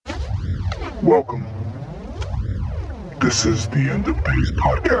Welcome. This is the End of Days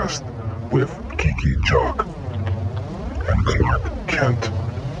podcast with Kiki Jock and Clark Kent.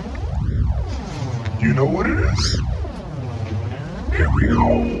 You know what it is. Here we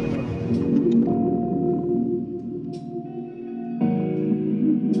go.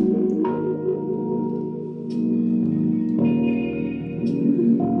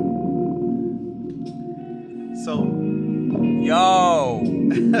 Yo! It's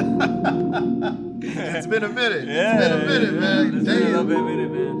been a minute. Yeah, it's been a minute, man. It's been a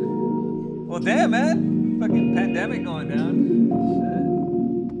minute, man. Well, damn, man. Fucking pandemic going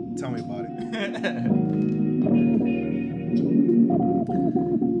down. Tell me about it.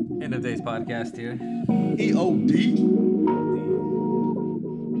 End of Days podcast here. EOD.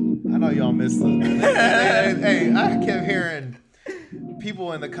 I know y'all missed this. hey, I kept hearing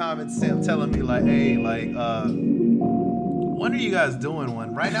people in the comments telling me like, hey, like, when are you guys doing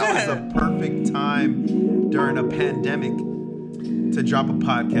one? Right now is the perfect time during a pandemic to drop a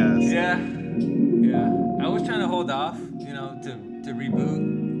podcast. Yeah. I was trying to hold off, to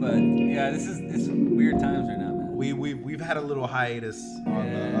reboot, but yeah, it's weird times right now, man. We've had a little hiatus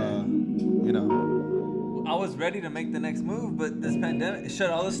on the. I was ready to make the next move, but this pandemic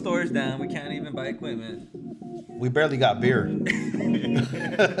shut all the stores down. We can't even buy equipment. We barely got beer. And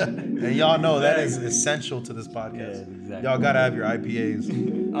y'all know that is essential to this podcast. Yeah, exactly. Y'all gotta have your IPAs.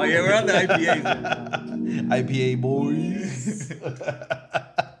 Oh yeah, we're on the IPAs. IPA boys.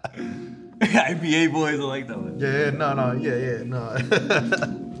 IPA boys, I like that one. No.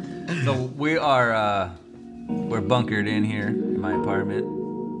 So we're bunkered in here in my apartment.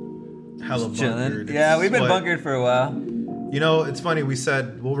 Hella Just chilling. bunkered. Yeah, we've been But, bunkered for a while. You know, it's funny. We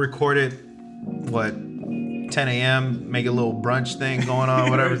said we'll record it. 10 a.m. Make a little brunch thing going on,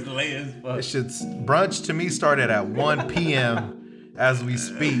 whatever. It's late as fuck. It should brunch to me started at 1 p.m. as we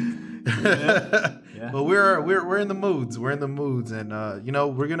speak. Yeah. But we're in the moods. We're in the moods, and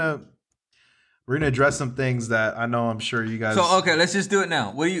we're gonna address some things that I'm sure you guys. So okay, let's just do it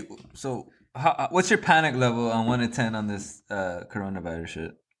now. What's your panic level on 1 to 10 on this coronavirus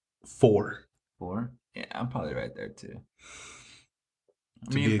shit? 4. 4? Yeah, I'm probably right there too. I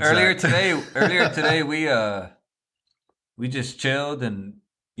To be mean, exact. earlier today we just chilled and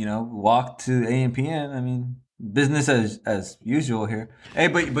walked to AM/PM. I mean, business as usual here. Hey,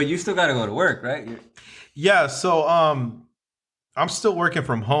 but you still got to go to work, right? Yeah. So I'm still working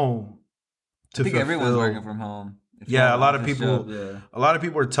from home. I think everyone's working from home. Yeah, a lot of office people. job, yeah. A lot of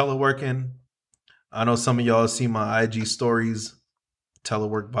people are teleworking. I know some of y'all see my IG stories.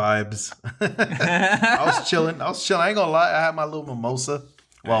 Telework vibes. I was chilling. I ain't gonna lie. I had my little mimosa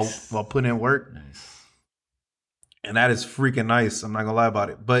while putting in work. Nice. And that is freaking nice. I'm not gonna lie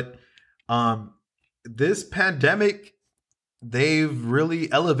about it. But this pandemic, they've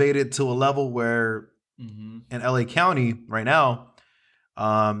really elevated to a level where in LA County right now,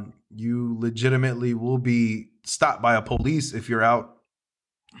 you legitimately will be stopped by a police if you're out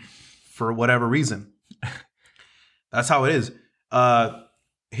for whatever reason. That's how it is.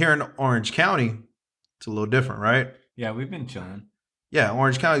 Here in Orange County, it's a little different, right? Yeah, we've been chilling. Yeah,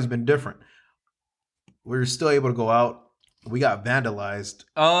 Orange County's been different. We're still able to go out. We got vandalized.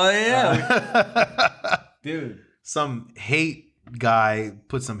 Oh yeah, dude. Some hate guy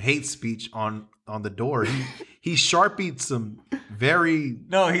put some hate speech on the door. He sharpied some very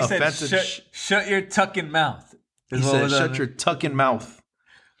He offensive. said, "Shut your tucking mouth." He said, "Shut your tucking mouth."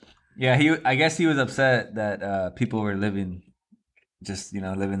 Yeah, I guess he was upset that people were living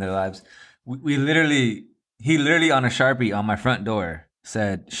their lives. He literally on a Sharpie on my front door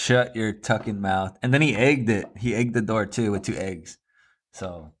said, "Shut your tucking mouth," and then he egged it. He egged the door too with 2 eggs.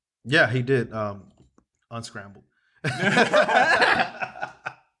 So yeah, he did. Unscrambled. I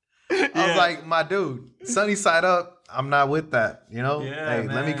was like, my dude, sunny side up. I'm not with that. Yeah, hey,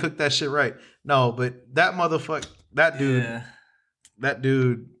 man. let me cook that shit right. No, but that motherfucker, that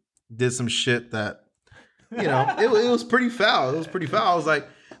dude did some shit that, it was pretty foul. It was pretty foul. I was like,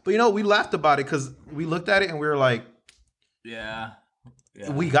 but we laughed about it because we looked at it and we were like, yeah.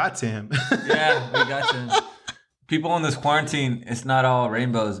 we got to him. Yeah, we got to him. People in this quarantine, it's not all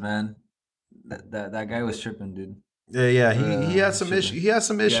rainbows, man. That guy was tripping, dude. Yeah. He had some issues. He has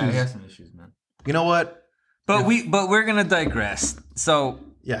some issues. Yeah, he has some issues, man. You know what? But we're gonna digress. So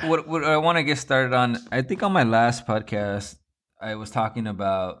yeah, what I want to get started on, I think on my last podcast, I was talking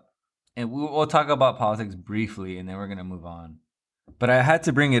about, and we'll talk about politics briefly, and then we're gonna move on. But I had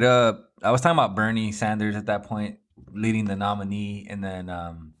to bring it up. I was talking about Bernie Sanders at that point leading the nominee, and then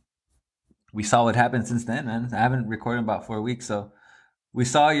we saw what happened since then, man. I haven't recorded in about 4 weeks, so we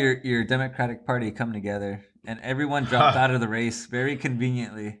saw your Democratic Party come together, and everyone dropped out of the race very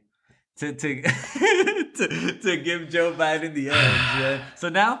conveniently. to give Joe Biden the edge. Yeah. So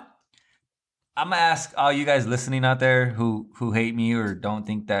now I'm gonna ask all you guys listening out there who hate me or don't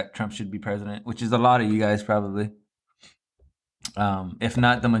think that Trump should be president, which is a lot of you guys probably, if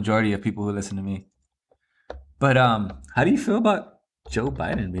not the majority of people who listen to me. But how do you feel about Joe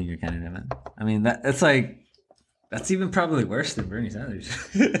Biden being your candidate, man? I mean, that's even probably worse than Bernie Sanders.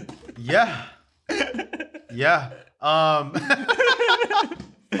 Yeah.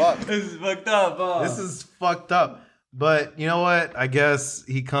 Fuck. This is fucked up. Oh. This is fucked up. But you know what? I guess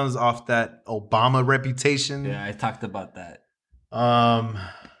he comes off that Obama reputation. Yeah, I talked about that. I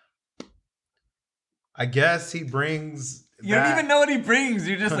guess he brings. You don't even know what he brings.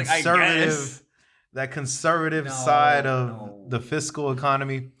 You're just like, I guess. That conservative side of the fiscal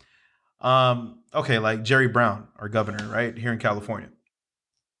economy. Okay, like Jerry Brown, our governor, right here in California.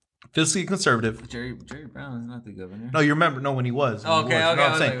 Fiscally conservative. Jerry Brown is not the governor. No, you remember? No, when he was. Okay.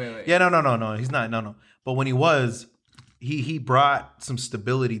 I'm saying. Wait. Yeah, no. He's not. No. But when he was, he brought some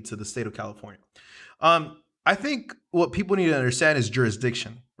stability to the state of California. I think what people need to understand is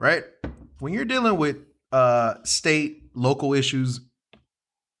jurisdiction, right? When you're dealing with state, local issues,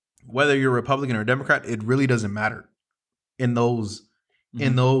 whether you're a Republican or a Democrat, it really doesn't matter in those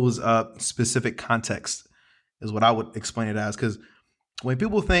specific contexts, is what I would explain it as. Because when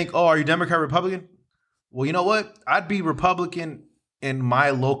people think, oh, are you Democrat, Republican? Well, you know what? I'd be Republican in my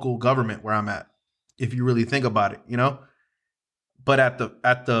local government where I'm at, if you really think about it, you know? But at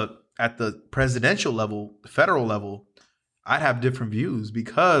the presidential level, the federal level, I'd have different views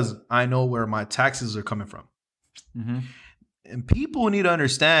because I know where my taxes are coming from. Mm-hmm. And people need to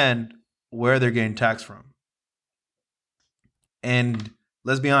understand where they're getting taxed from. And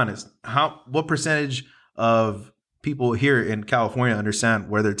let's be honest, what percentage of people here in California understand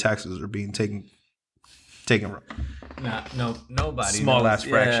where their taxes are being taken from? No, nobody. Small ass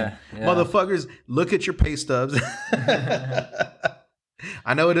fraction. Yeah. Motherfuckers, look at your pay stubs.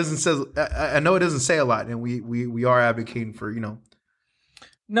 I know it doesn't say a lot, and we are advocating for,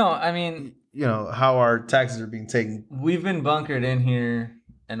 No, I mean, how our taxes are being taken. We've been bunkered in here,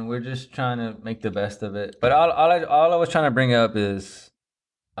 and we're just trying to make the best of it. But all I was trying to bring up is,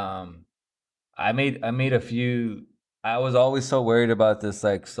 I made a few. I was always so worried about this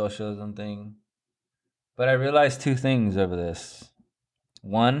like socialism thing, but I realized two things over this.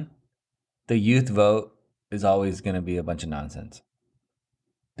 One, the youth vote is always going to be a bunch of nonsense.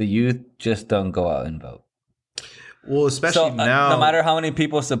 The youth just don't go out and vote. Well, especially now. No matter how many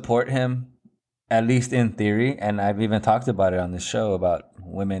people support him, at least in theory, and I've even talked about it on this show about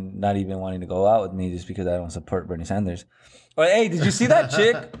women not even wanting to go out with me just because I don't support Bernie Sanders. Or, hey, did you see that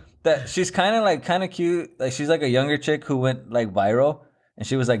chick? That she's kind of cute. Like, she's like a younger chick who went like viral, and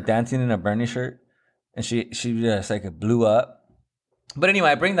she was like dancing in a Bernie shirt, and she just like blew up. But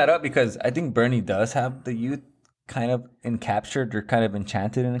anyway, I bring that up because I think Bernie does have the youth kind of encaptured or kind of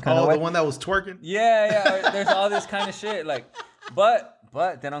enchanted in a kind of way. Oh, the one that was twerking? Yeah. There's all this kind of shit. Like, but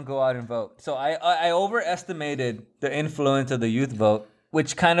they don't go out and vote. So I overestimated the influence of the youth vote,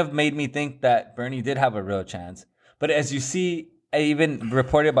 which kind of made me think that Bernie did have a real chance. But as you see, even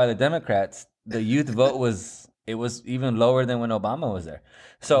reported by the Democrats, the youth vote was even lower than when Obama was there.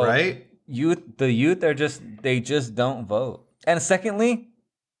 So right? The youth are just don't vote. And secondly,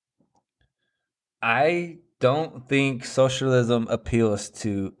 I don't think socialism appeals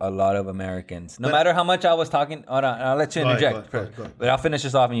to a lot of Americans. No matter how much I was talking. Hold on, I'll let you interject. Go ahead. But I'll finish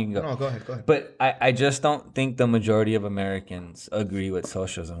this off and you can go. No, go ahead. But I just don't think the majority of Americans agree with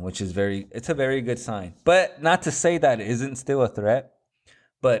socialism, which is it's a very good sign. But not to say that it isn't still a threat.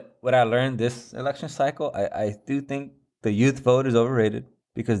 But what I learned this election cycle, I do think the youth vote is overrated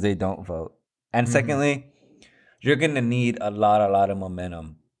because they don't vote. And secondly, you're going to need a lot of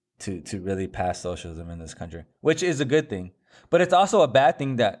momentum to really pass socialism in this country, which is a good thing. But it's also a bad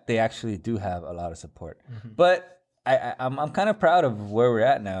thing that they actually do have a lot of support. Mm-hmm. But I'm kind of proud of where we're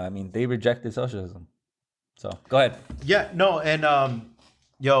at now. I mean, they rejected socialism. So go ahead. Yeah, no, and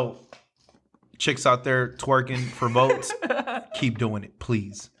yo, chicks out there twerking for votes, keep doing it,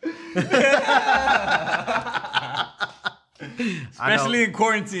 please. Especially in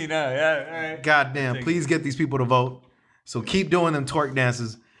quarantine. Yeah, all right. Goddamn, please get these people to vote. So keep doing them twerk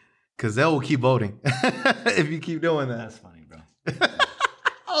dances. Because they will keep voting if you keep doing that. That's funny, bro.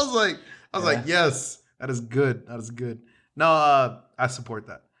 I was like, yes, that is good. No, I support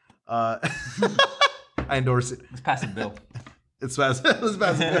that. I endorse it. Let's pass a bill. Let's pass a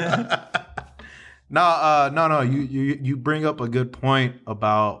bill. No. You bring up a good point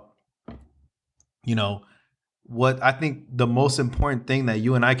about, what I think the most important thing that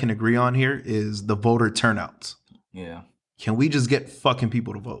you and I can agree on here is the voter turnouts. Yeah. Can we just get fucking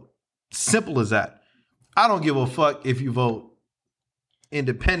people to vote? Simple as that. I don't give a fuck if you vote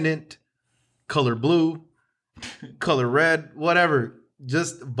independent, color blue, color red, whatever.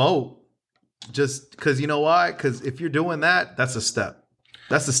 Just vote. Just because you know why? Because if you're doing that, that's a step.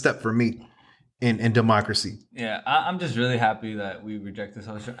 That's a step for me in democracy. Yeah, I'm just really happy that we rejected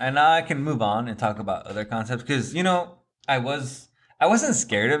social, and now I can move on and talk about other concepts because I wasn't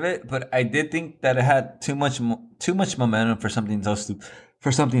scared of it, but I did think that it had too much momentum for something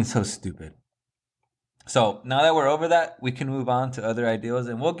so stupid. So now that we're over that, we can move on to other ideals,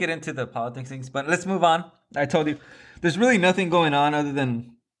 and we'll get into the politics things. But let's move on. I told you, there's really nothing going on other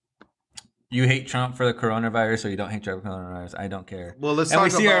than you hate Trump for the coronavirus, or you don't hate Trump for the coronavirus. I don't care. Well, let's and talk we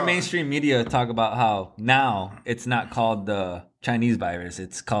see about our mainstream media talk about how now it's not called the Chinese virus;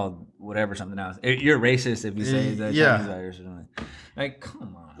 it's called whatever something else. You're racist if you say the Chinese virus or something. Like,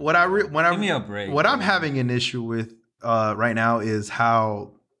 come on. Give me a break. What I'm having an issue with right now is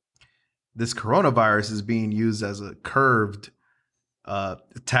how this coronavirus is being used as a curved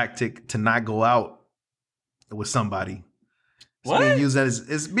tactic to not go out with somebody.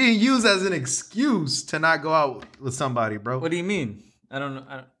 It's being used as an excuse to not go out with somebody, bro. What do you mean? I don't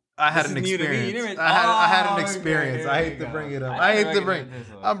know. I had an experience. I had an experience. I hate to bring it up.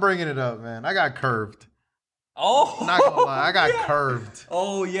 I'm bringing it up, man. I got curved. Oh, I'm not gonna lie. I got curved.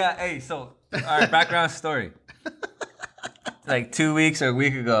 Oh yeah. Hey, so our background story. Like 2 weeks or a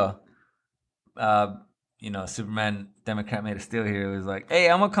week ago, Superman Democrat made a steal here. It was like, hey,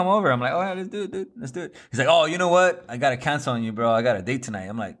 I'm gonna come over. I'm like, oh yeah, let's do it, dude. Let's do it. He's like, oh, you know what? I gotta cancel on you, bro. I got a date tonight.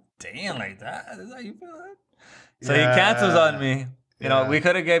 I'm like, damn, like that? Is how you feel that? So he cancels on me. You know, we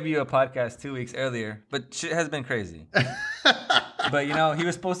could have gave you a podcast 2 weeks earlier, but shit has been crazy. But he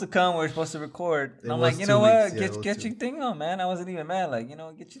was supposed to come. We were supposed to record. And I'm like, you know what? Get your thing on, man. I wasn't even mad. Like,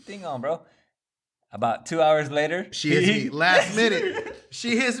 get your thing on, bro. About 2 hours later, she hits me last minute.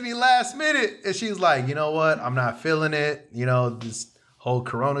 She hits me last minute, and she's like, you know what? I'm not feeling it. This whole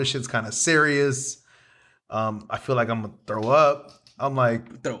Corona shit's kind of serious. I feel like I'm gonna throw up. I'm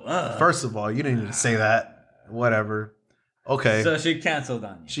like, throw up. First of all, you didn't need to say that. Whatever. Okay. So she canceled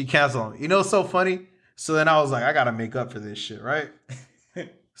on you. She canceled on me. What's so funny? So then I was like, I gotta make up for this shit, right?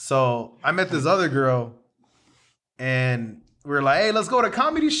 So I met this other girl, and we were like, hey, let's go to a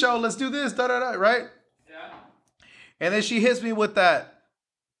comedy show. Let's do this, da-da-da, right? Yeah. And then she hits me with that,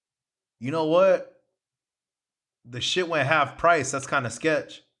 you know what? The shit went half price. That's kind of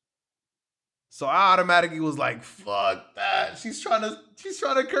sketch. So I automatically was like, fuck that. She's trying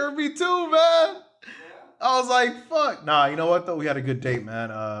to curb me too, man. I was like, fuck. Nah, you know what, though? We had a good date,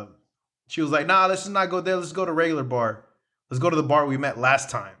 man. She was like, nah, let's just not go there. Let's go to regular bar. Let's go to the bar we met last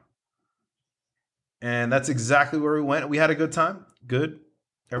time. And that's exactly where we went. We had a good time. Good.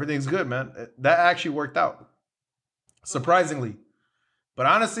 Everything's good, man. That actually worked out. Surprisingly. But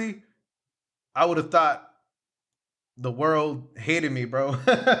honestly, I would have thought the world hated me, bro.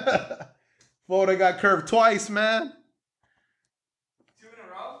 Florida got curved twice, man. 2 in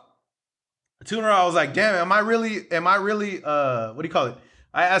a row? 2 in a row. I was like, damn, am I really, what do you call it?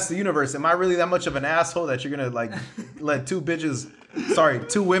 I asked the universe, am I really that much of an asshole that you're going to like let 2 women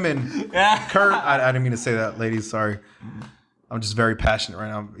curve? I didn't mean to say that, ladies. Sorry. I'm just very passionate right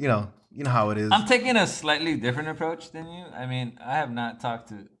now. You know how it is. I'm taking a slightly different approach than you. I mean, I have not talked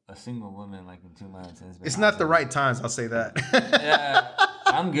to a single woman like in 2 months. It's not the right times. I'll say that. Yeah,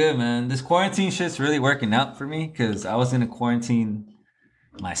 I'm good, man. This quarantine shit's really working out for me because I was in a quarantine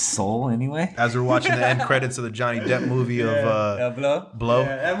my soul anyway. As we're watching the end credits of the Johnny Depp movie of Blow.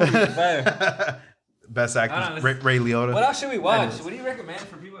 Yeah, that movie's fire. Best actor, Ray Liotta. What else should we watch? What do you recommend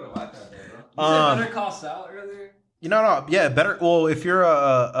for people to watch out there, bro? You said Better Call Saul earlier? Better. Well, if you're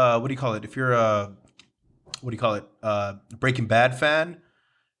what do you call it? If you're Breaking Bad fan,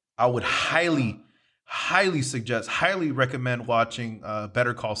 I would highly suggest, highly recommend watching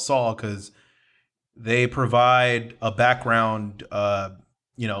Better Call Saul because they provide a background,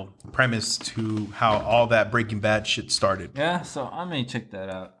 premise to how all that Breaking Bad shit started. Yeah, so I may check that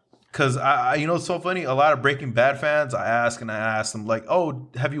out. Because it's so funny. A lot of Breaking Bad fans, I ask them like, "Oh,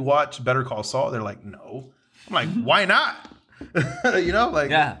 have you watched Better Call Saul?" They're like, "No." I'm like, "Why not?"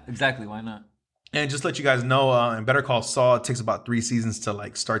 Yeah, exactly. Why not? And just let you guys know, in Better Call Saul, it takes about 3 seasons to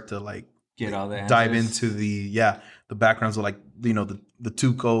like start to like get all the dive into the backgrounds of like the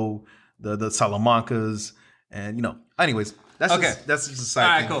Tuco, the Salamancas, and anyways. That's okay. That's just a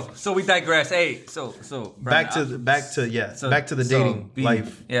side thing. All right, cool. So we digress. Hey, so Brian, back to the dating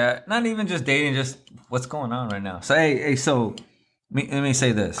life. Yeah, not even just dating, just what's going on right now. So so let me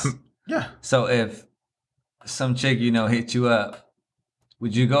say this. Yeah. So if some chick hit you up,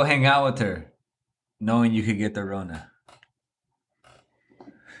 would you go hang out with her, knowing you could get the Rona?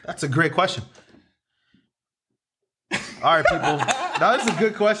 That's a great question. All right, people. Now, that's a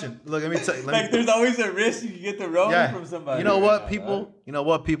good question. Look, let me tell you. There's always a risk you can get the Rona from somebody. You know what, people? You know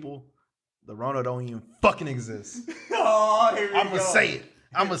what, people? The Rona don't even fucking exist. Oh, here we I'm gonna say it.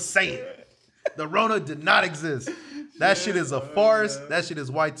 I'm gonna say it. The Rona did not exist. That shit is a farce. That shit is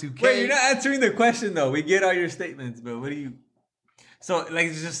Y2K. Wait, you're not answering the question though. We get all your statements, but what do you? So,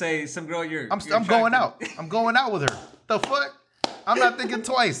 just say some girl I'm going out. I'm going out with her. The fuck? I'm not thinking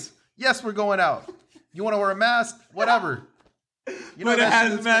twice. Yes, we're going out. You want to wear a mask? Whatever. You know that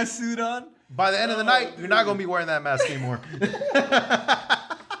has a mask suit on. By the end of the night, you're not gonna be wearing that mask anymore.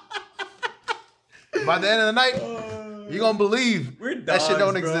 By the end of the night, you're gonna believe that shit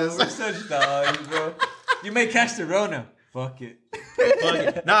don't exist. We're such dogs, bro. You may catch the Rona. Fuck it.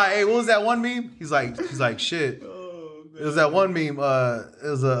 Nah, hey, what was that one meme? He's like, shit. Oh, it was that one meme. It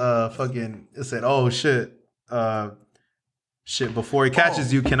was a fucking. It said, "Oh shit, shit." Before he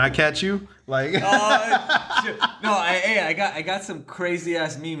catches you, can I catch you? Like, no, I got some crazy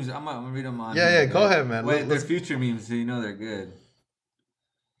ass memes. I'm gonna read them on. Yeah, go ahead, man. Wait, they're future memes, so you know they're good.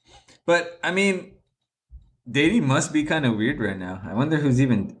 But I mean, dating must be kind of weird right now. I wonder who's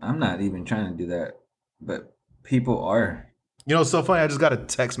even. I'm not even trying to do that, but people are. You know, it's so funny. I just got a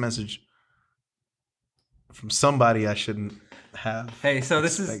text message from somebody I shouldn't have. Hey, so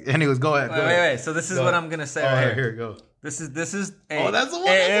this is. Anyways, go ahead. Wait. So this is what I'm gonna say. Right here, go. This is. Hey, oh, that's the one.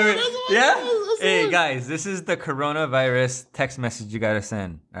 Hey, guys, this is the coronavirus text message you gotta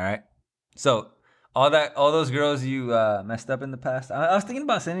send. All right. So all those girls you messed up in the past. I was thinking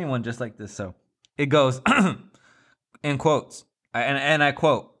about sending one just like this. So it goes in quotes, and I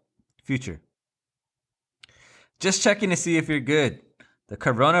quote, "Future. Just checking to see if you're good. The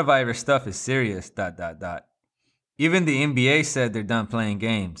coronavirus stuff is serious. ... Even the NBA said they're done playing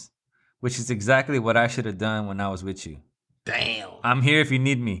games, which is exactly what I should have done when I was with you. Damn. I'm here if you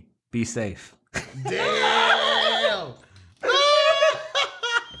need me. Be safe." Damn.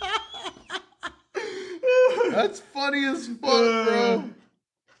 That's funny as fuck, bro.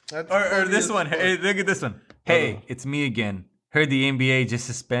 Or this one. Hey, look at this one. Hey, it's me again. Heard the NBA just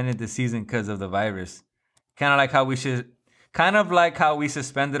suspended the season because of the virus. Kind of like how we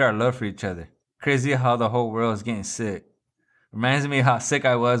suspended our love for each other. Crazy how the whole world is getting sick. Reminds me how sick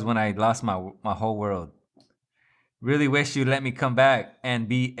I was when I lost my whole world. Really wish you'd let me come back and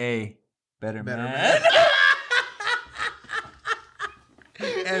be a better man.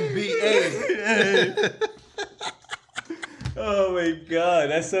 And be a. Oh my god,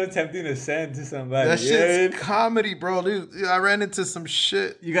 that's so tempting to send to somebody. That shit's comedy, bro. Dude, I ran into some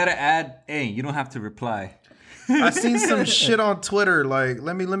shit. You gotta add, hey, you don't have to reply. I seen some shit on Twitter. Like,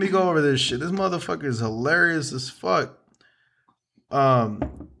 let me go over this shit. This motherfucker is hilarious as fuck.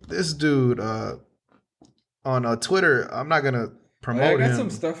 This dude on Twitter, I'm not gonna promote him. I got some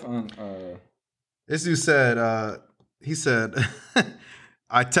stuff on. This dude said, he said,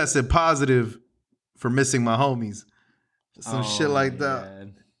 I tested positive for missing my homies. Some shit like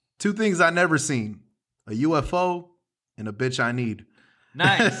that. 2 things I never seen: a UFO and a bitch I need.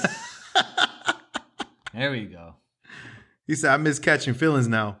 Nice. There we go. He said, I miss catching feelings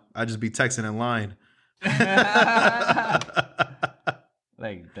now. I just be texting in line.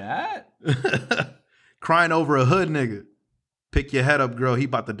 Like that? Crying over a hood nigga. Pick your head up, girl. He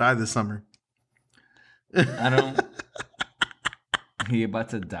about to die this summer. He about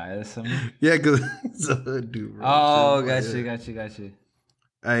to die this summer? Yeah, because he's a hood dude, bro. Oh, gotcha.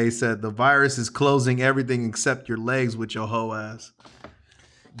 He said, the virus is closing everything except your legs with your hoe ass.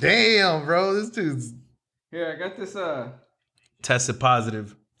 Damn, bro. This dude's... Here, I got this, tested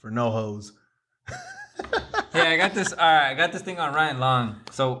positive for no hoes. Yeah, I got this. All right, I got this thing on Ryan Long.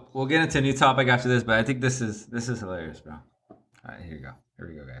 So we'll get into a new topic after this, but I think this is hilarious, bro. All right, here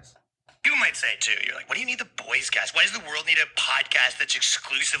we go, guys. You might say too, you're like, what do you need the boys cast? Why does the world need a podcast that's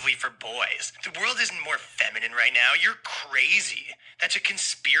exclusively for boys? The world isn't more feminine right now. You're crazy. That's a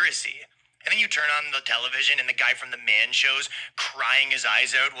conspiracy. And then you turn on the television and the guy from The Man Show's crying his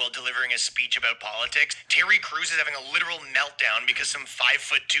eyes out while delivering a speech about politics. Terry Crews is having a literal meltdown because some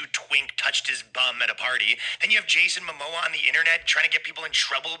 5'2" twink touched his bum at a party. Then you have Jason Momoa on the internet trying to get people in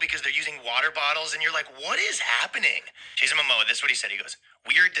trouble because they're using water bottles. And you're like, what is happening? Jason Momoa, this is what he said. He goes,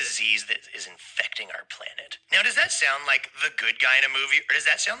 weird disease that is infecting our planet. Now, does that sound like the good guy in a movie, or does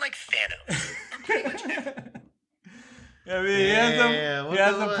that sound like Thanos? Pretty much everything. I mean, he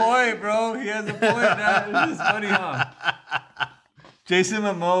has a point, bro. He has a point. Now. This is funny, huh? Jason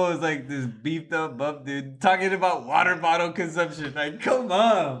Momoa is like this beefed up buff dude talking about water bottle consumption. Like, come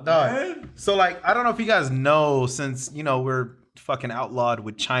on, man. So, like, I don't know if you guys know, since, you know, we're fucking outlawed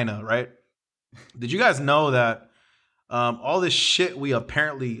with China, right? Did you guys know that all this shit we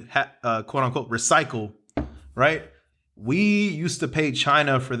apparently quote unquote recycle, right? We used to pay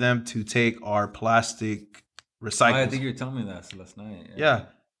China for them to take our plastic recycles. I think you were telling me that last night. Yeah.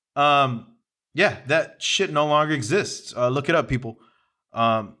 Yeah, that shit no longer exists. Look it up, people.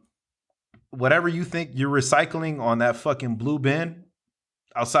 Whatever you think you're recycling on that fucking blue bin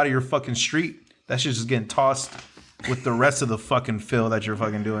outside of your fucking street, that shit's just getting tossed with the rest of the fucking fill that you're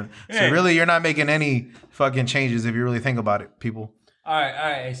fucking doing. So really, you're not making any fucking changes if you really think about it, people. All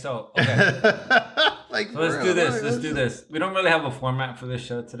right. So, okay. Like, So let's do this. We don't really have a format for this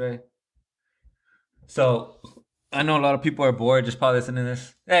show today. So I know a lot of people are bored just probably listening to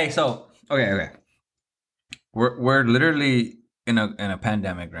this. Hey, so okay. We're literally in a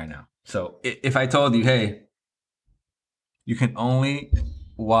pandemic right now. So if I told you, hey, you can only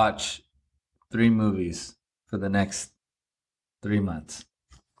watch 3 movies for the next 3 months,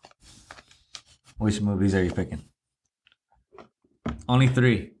 which movies are you picking? Only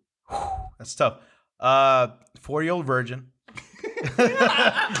 3. That's tough. 40-Year-Old Virgin.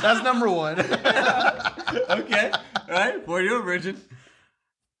 That's number 1. Okay. All right. 40-Year-Old Virgin.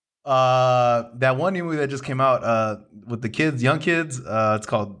 That one new movie that just came out with the kids, young kids, it's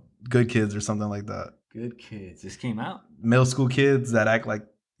called Good Kids or something like that. Good Kids. This came out. Middle school kids that act like,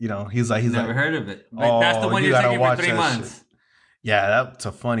 he's Never like, heard of it. But that's the one you you're gotta taking for watch 3 that months. shit. Yeah, that's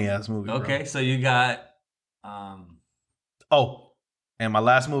a funny ass movie. Okay, bro. so you got Oh, and my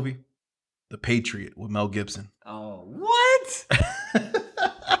last movie, The Patriot with Mel Gibson. oh, what?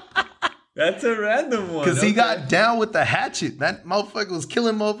 That's a random one. Because he got down with the hatchet. That motherfucker was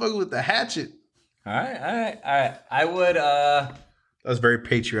killing motherfuckers with the hatchet. All right. I would That was very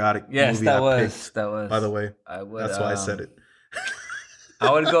patriotic. yes, movie that I was picked, that was by the way. I would That's why I said it.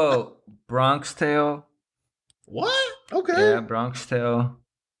 I would go Bronx Tale. What? Okay. Yeah, Bronx Tale.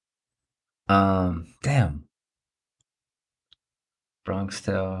 Damn. Bronx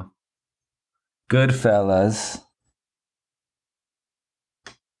Tale. Goodfellas.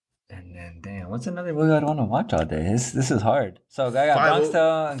 And then, damn, what's another movie I'd want to watch all day? This is hard. So I got Bronx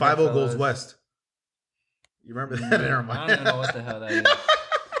Tale and 5 Goes Goodfellas. West. You remember that? Never mind. I don't even know what the hell that is.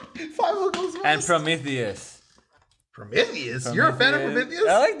 5 Goes West. And Prometheus. Prometheus? You're a fan of Prometheus?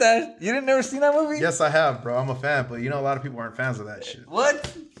 I like that. You didn't never seen that movie? Yes, I have, bro. I'm a fan, but a lot of people aren't fans of that shit.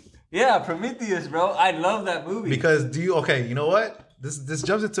 What? Yeah, Prometheus, bro. I love that movie. Because you know what? This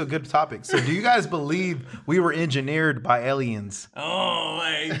jumps into a good topic. So do you guys believe we were engineered by aliens? Oh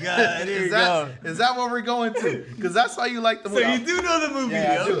my god, here we Is go. that what we're going to? Because that's why you like the So movie. you do know the movie?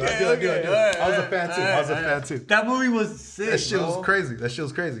 Yeah, I do. Okay, I do. okay. All right, I was a fan too. I was a all fan too. That movie was sick. That shit bro. was crazy. That shit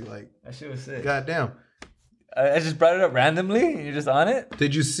was crazy. Like, That shit was sick. goddamn. I just brought it up randomly. And you're just on it.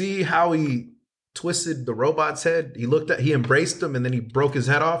 Did you see how he twisted the robot's head? He embraced him and then he broke his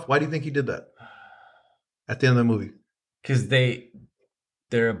head off. Why do you think he did that? At the end of the movie. Because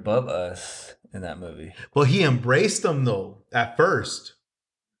they're above us in that movie. Well, he embraced them though at first.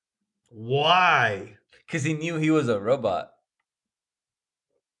 Why? Because he knew he was a robot.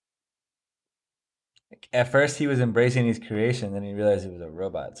 Like, at first, he was embracing his creation. Then he realized he was a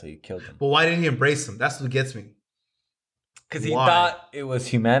robot, so he killed him. But why didn't he embrace them? That's what gets me. Because he Why? thought it was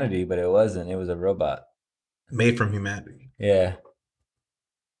humanity, but it wasn't. It was a robot. Made from humanity. Yeah.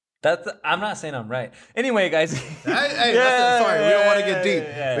 I'm not saying I'm right. Anyway, guys. Sorry, we don't want to get deep.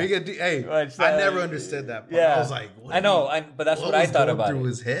 yeah. We get deep. Hey, Watch I that. never understood that part. Yeah. I was like, what I know, but that's what I was thought going about through it.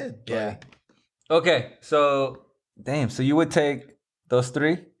 his head. Yeah. Like, Okay, so damn, so you would take those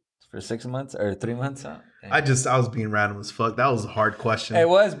 3 for 6 months or 3 months? Oh, damn. I was being random as fuck. That was a hard question. It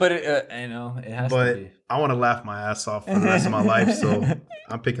was, but I know it has to but be. I want to laugh my ass off for the rest of my life, so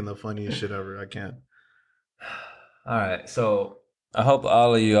I'm picking the funniest shit ever I can. All right, so I hope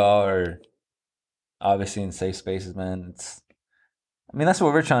all of you all are obviously in safe spaces, man. That's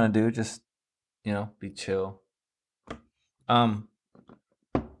what we're trying to do. Just be chill.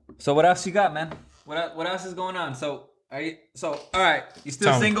 So what else you got, man? What else is going on? So all right? You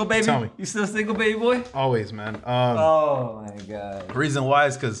still Tell me. single, baby? Tell me. You still single, baby boy? Always, man. Oh my god. The reason why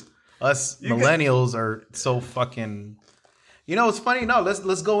is because us millennials are so fucking. It's funny. No,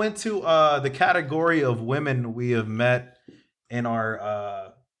 let's go into the category of women we have met in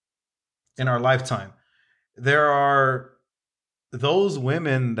our lifetime. There are those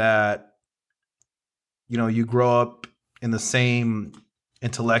women that you grow up in the same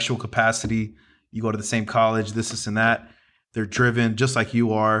intellectual capacity. You go to the same college, this and that. They're driven just like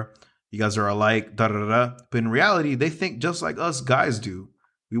you are. You guys are alike, da da da da. But in reality, they think just like us guys do.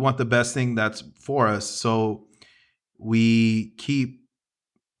 We want the best thing that's for us. So we keep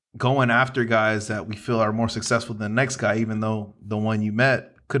going after guys that we feel are more successful than the next guy, even though the one you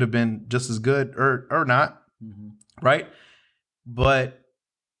met could have been just as good or not. Mm-hmm. right? But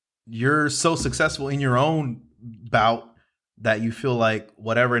you're so successful in your own bout that you feel like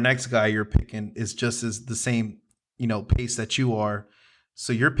whatever next guy you're picking is just as the same, pace that you are.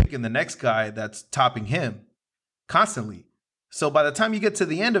 So you're picking the next guy that's topping him constantly. So by the time you get to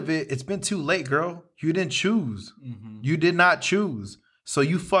the end of it, it's been too late, girl. You didn't choose. Mm-hmm. You did not choose. So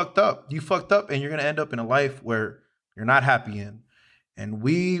you fucked up. You fucked up, and you're going to end up in a life where you're not happy in. And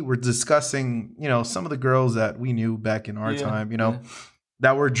we were discussing, some of the girls that we knew back in our time,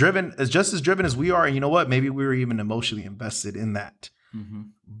 that were driven just as driven as we are. And you know what? Maybe we were even emotionally invested in that. Mm-hmm.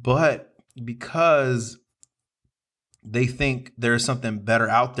 But because they think there's something better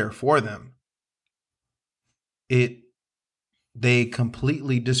out there for them, they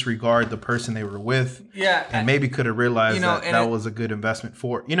completely disregard the person they were with. Yeah. And maybe could have realized that was a good investment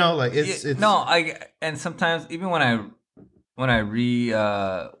for, it's and sometimes even when I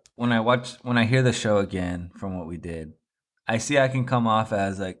hear the show again from what we did, I see I can come off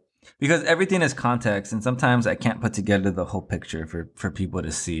as like, because everything is context, and sometimes I can't put together the whole picture for people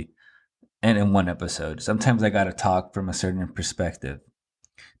to see. And in one episode, sometimes I got to talk from a certain perspective.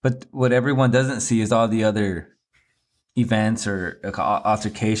 But what everyone doesn't see is all the other events or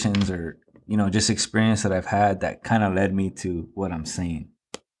altercations or, just experience that I've had that kind of led me to what I'm saying.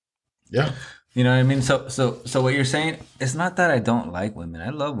 Yeah. You know what I mean? So what you're saying, it's not that I don't like women. I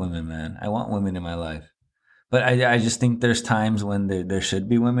love women, man. I want women in my life. But I just think there's times when there should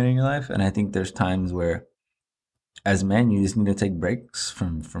be women in your life. And I think there's times where, as men, you just need to take breaks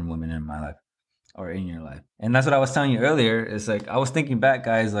from women in my life or in your life. And that's what I was telling you earlier. It's like, I was thinking back,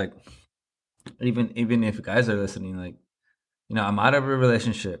 guys, like, even if guys are listening, like, I'm out of a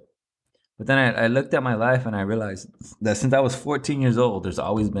relationship. But then I looked at my life and I realized that since I was 14 years old, there's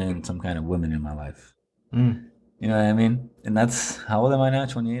always been some kind of women in my life. Mm. You know what I mean? And that's, how old am I now?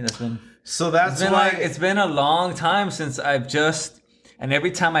 28? That's it's been a long time since and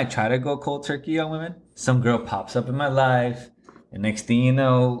every time I try to go cold turkey on women, some girl pops up in my life. And next thing you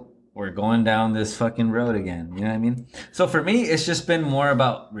know, we're going down this fucking road again. You know what I mean? So for me, it's just been more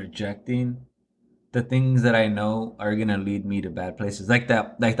about rejecting the things that I know are gonna lead me to bad places, like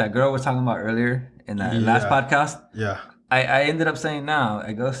that girl was talking about earlier in that last podcast. Yeah, I ended up saying no,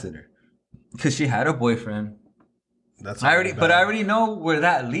 I ghosted her because she had a boyfriend. I already know where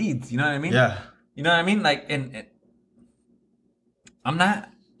that leads. You know what I mean? Yeah. You know what I mean? Like, and I'm not,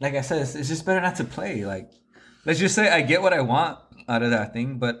 like I said, it's just better not to play. Like, let's just say I get what I want out of that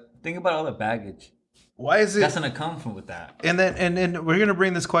thing, but think about all the baggage. Why is it that's gonna come from with that? And then we're gonna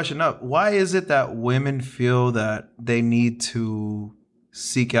bring this question up. Why is it that women feel that they need to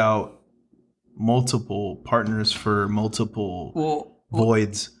seek out multiple partners for multiple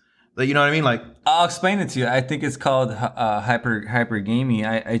voids? Like, you know what I mean? Like, I'll explain it to you. I think it's called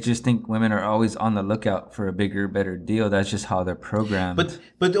hypergamy. I just think women are always on the lookout for a bigger, better deal. That's just how they're programmed. But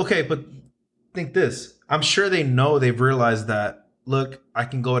think this. I'm sure they've realized that. Look, I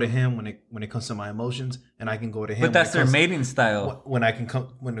can go to him when it comes to my emotions, and I can go to him. But that's their mating style. When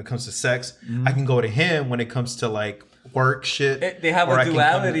it comes to sex, I can go to him when it comes to like work shit. They have a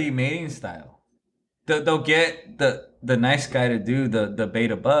duality mating style. They'll get the nice guy to do the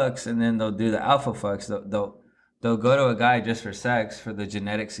beta bucks, and then they'll do the alpha fucks. They'll go to a guy just for sex, for the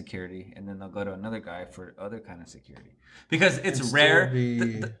genetic security, and then they'll go to another guy for other kind of security. Because it's rare.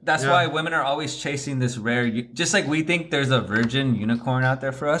 That's why women are always chasing this rare. Just like we think there's a virgin unicorn out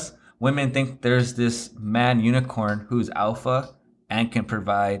there for us, women think there's this man unicorn who's alpha and can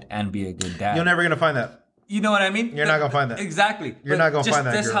provide and be a good dad. You're never going to find that. You know what I mean? You're not going to find that. Exactly. You're not going to find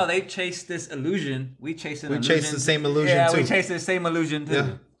that, That's girl. how they chase this illusion. We chase an illusion. We chase the same illusion, too. Yeah, we chase the same illusion,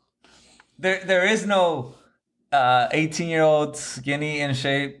 too. Yeah. There is no 18-year-old, skinny, in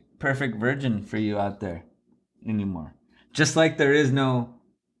shape, perfect virgin for you out there anymore. Just like there is no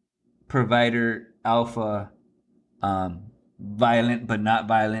provider, alpha, violent but not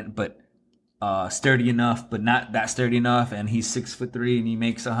violent, but sturdy enough but not that sturdy enough, and he's 6'3" and he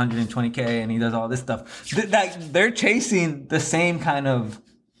makes $120K and he does all this stuff. They're chasing the same kind of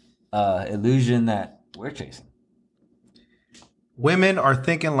illusion that we're chasing. Women are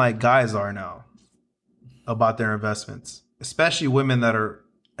thinking like guys are now about their investments, especially women that are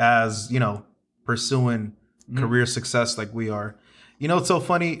pursuing career success like we are. It's so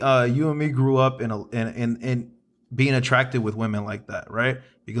funny. You and me grew up in being attracted with women like that, right?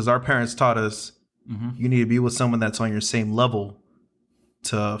 Because our parents taught us you need to be with someone that's on your same level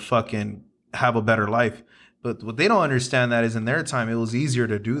to fucking have a better life. But what they don't understand that is in their time, it was easier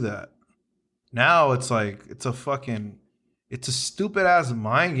to do that. Now it's like, It's a stupid ass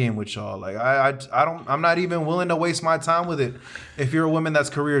mind game with y'all. Like I'm not even willing to waste my time with it. If you're a woman that's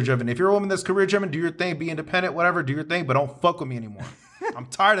career driven, do your thing, be independent, whatever, do your thing, but don't fuck with me anymore. I'm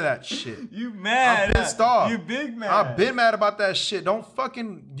tired of that shit. You mad? I'm pissed off. You big mad. I've been mad about that shit. Don't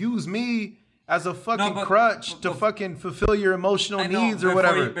fucking use me as a fucking crutch to fucking fulfill your emotional needs or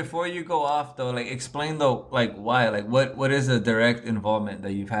whatever. Before you go off though, like explain though, like why, like what is a direct involvement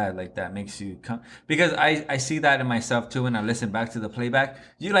that you've had like that makes you come? Because I see that in myself too when I listen back to the playback.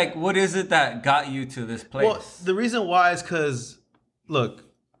 You like, what is it that got you to this place? Well, the reason why is because, look,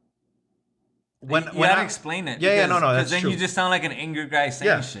 when I explain it, no, that's then true. You just sound like an angry guy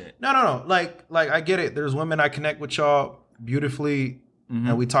saying shit. No, like I get it. There's women I connect with y'all beautifully.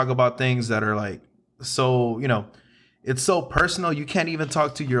 And we talk about things that are like, so, you know, it's so personal. You can't even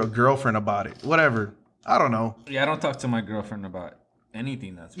talk to your girlfriend about it. Whatever. I don't know. Yeah, I don't talk to my girlfriend about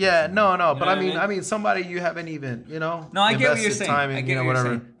anything that's personal. No. You but I mean, somebody you haven't even, you know. No, I get what you're saying. I get what you're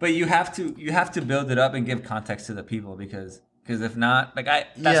saying. But you have to build it up and give context to the people because if not, like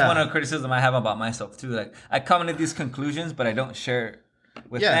that's one of the criticism I have about myself too. Like I come into these conclusions, but I don't share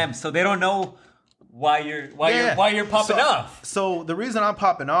with them, so they don't know why you're popping off. So the reason I'm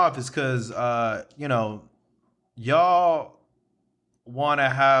popping off is because you know, y'all want to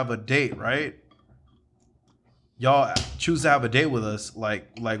have a date, right? Y'all choose to have a date with us like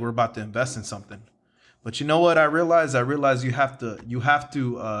we're about to invest in something. But you know what I realized you have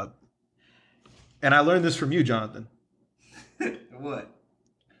to and I learned this from you, Jonathan. What?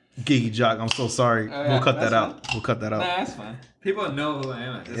 Geeky Jock, I'm so sorry. We'll cut that out. We'll cut that out. Nah, that's fine. People know who I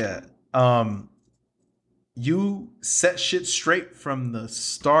am at this point. You set shit straight from the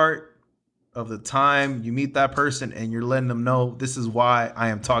start of the time you meet that person and you're letting them know this is why I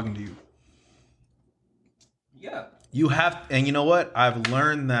am talking to you. Yeah. You have, and you know what? I've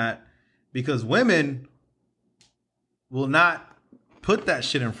learned that because women will not put that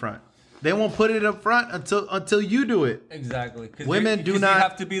shit in front. They won't put it up front until you do it. Exactly. Women do not. You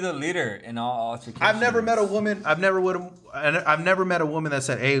have to be the leader in all altercations. I've never met a woman. I've never met a woman that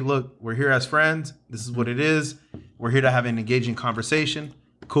said, "Hey, look, we're here as friends. This is what it is. We're here to have an engaging conversation.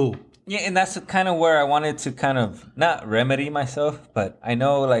 Cool." Yeah, and that's kind of where I wanted to kind of not remedy myself, but I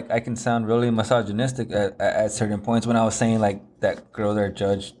know like I can sound really misogynistic at certain points when I was saying like that girls are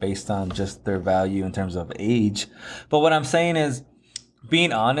judged based on just their value in terms of age. But what I'm saying is,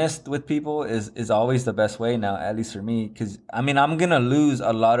 being honest with people is always the best way now, at least for me. Because, I mean, I'm going to lose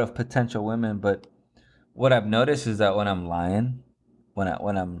a lot of potential women. But what I've noticed is that when I'm lying, when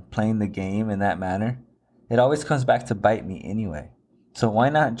I'm playing the game in that manner, it always comes back to bite me anyway. So why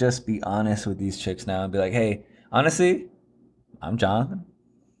not just be honest with these chicks now and be like, hey, honestly, I'm Jonathan.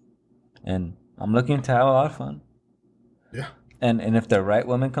 And I'm looking to have a lot of fun. Yeah. And if the right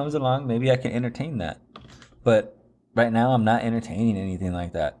woman comes along, maybe I can entertain that. But right now, I'm not entertaining anything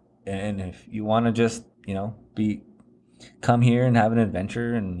like that. And if you want to just, you know, come here and have an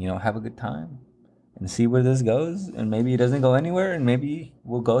adventure and, you know, have a good time and see where this goes, and maybe it doesn't go anywhere, and maybe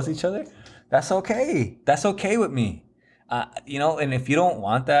we'll ghost each other, that's okay. That's okay with me. You know, and if you don't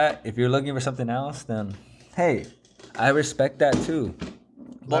want that, if you're looking for something else, then hey, I respect that too.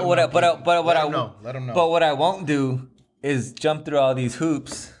 But what I won't do is jump through all these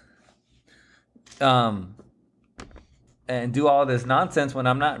hoops. And do all this nonsense when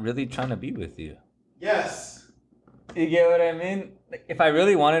I'm not really trying to be with you. Yes. You get what I mean? If I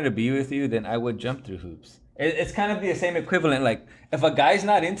really wanted to be with you, then I would jump through hoops. It's kind of the same equivalent. Like, if a guy's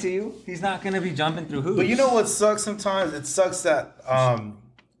not into you, he's not going to be jumping through hoops. But you know what sucks sometimes? It sucks that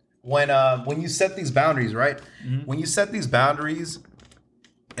when you set these boundaries, right? Mm-hmm. When you set these boundaries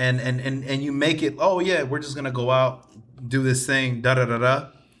and you make it, oh, yeah, we're just going to go out, do this thing, da-da-da-da.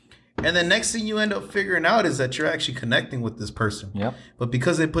 And then next thing you end up figuring out is that you're actually connecting with this person. Yep. But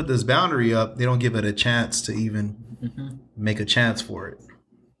because they put this boundary up, they don't give it a chance to even make a chance for it.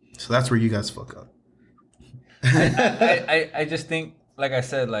 So that's where you guys fuck up. I just think, like I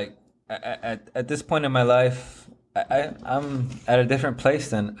said, like at this point in my life, I'm at a different place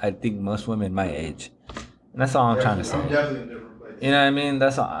than I think most women my age. And that's all I'm trying to say. I'm definitely in a different place. You know what I mean?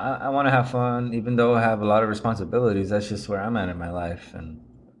 That's all. I want to have fun, even though I have a lot of responsibilities. That's just where I'm at in my life. And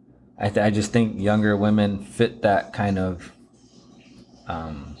I just think younger women fit that kind of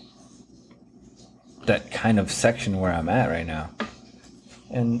section where I'm at right now.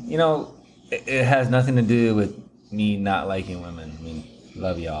 And, you know, it has nothing to do with me not liking women. I mean,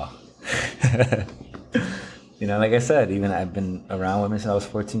 love y'all. You know, like I said, even I've been around women since I was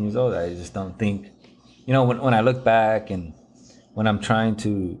 14 years old. I just don't think, you know, when I look back and when I'm trying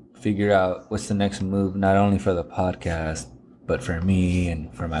to figure out what's the next move, not only for the podcast, but for me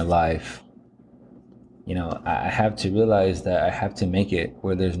and for my life, you know, I have to realize that I have to make it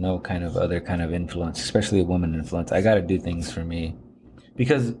where there's no kind of other kind of influence, especially a woman influence. I got to do things for me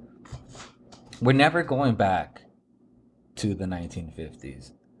because we're never going back to the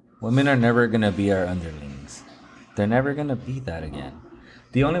 1950s. Women are never going to be our underlings. They're never going to be that again.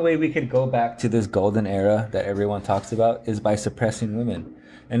 The only way we could go back to this golden era that everyone talks about is by suppressing women.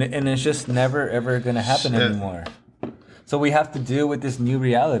 And it's just never, ever going to happen anymore. So we have to deal with this new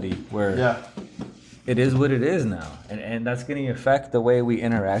reality where it is what it is now. And that's going to affect the way we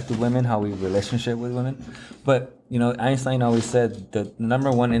interact with women, how we relationship with women. But, you know, Einstein always said the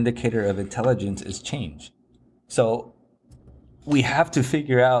number one indicator of intelligence is change. So we have to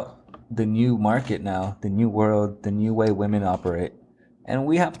figure out the new market now, the new world, the new way women operate. And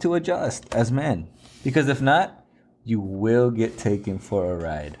we have to adjust as men. Because if not, you will get taken for a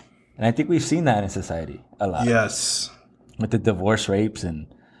ride. And I think we've seen that in society a lot. Yes. With the divorce rapes and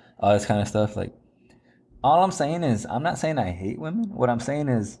all this kind of stuff. Like, all I'm saying is, I'm not saying I hate women. What I'm saying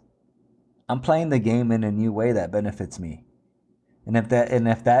is, I'm playing the game in a new way that benefits me. And if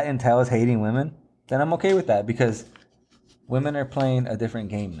that entails hating women, then I'm okay with that because women are playing a different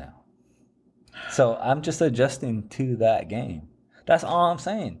game now. So I'm just adjusting to that game. That's all I'm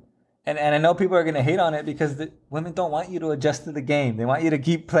saying. And I know people are going to hate on it because the women don't want you to adjust to the game. They want you to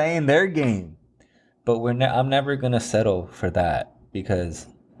keep playing their game. But I'm never going to settle for that because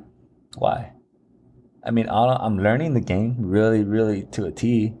why? I mean, I'm learning the game really, really to a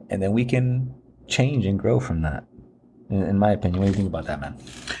T, and then we can change and grow from that. In my opinion, what do you think about that, man?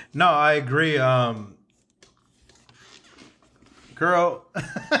 No, I agree. Girl,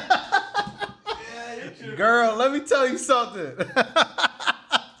 girl, let me tell you something.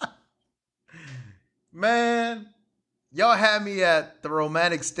 Man, y'all had me at the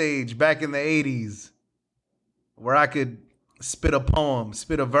romantic stage back in the 80s where I could spit a poem,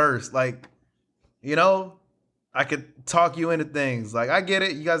 spit a verse. Like, you know, I could talk you into things. Like, I get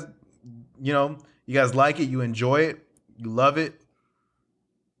it. You guys, you know, you guys like it. You enjoy it. You love it.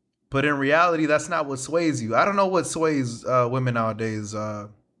 But in reality, that's not what sways you. I don't know what sways women nowadays.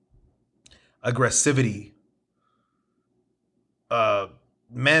 Aggressivity.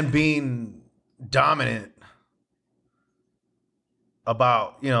 Men being dominant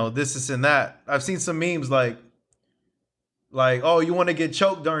about, you know, this and that. I've seen some memes like, oh, you want to get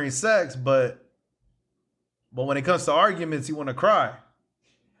choked during sex, but when it comes to arguments, you want to cry.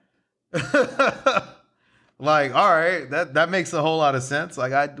 Like, all right, that makes a whole lot of sense.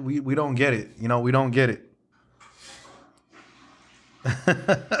 Like, we don't get it. You know, we don't get it.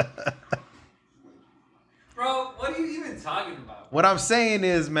 Bro, what are you even talking about? What I'm saying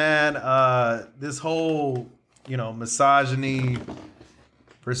is, man, this whole, you know, misogyny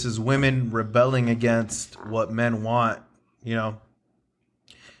versus women rebelling against what men want, you know,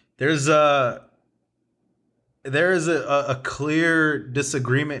 there is a clear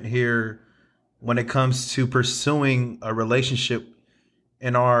disagreement here when it comes to pursuing a relationship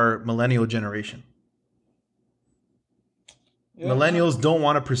in our millennial generation. Yeah. Millennials don't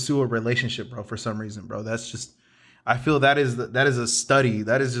want to pursue a relationship, bro, for some reason, bro. That's just, I feel that is a study.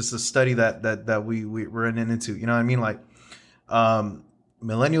 That is just a study that we're running into. You know what I mean? Like,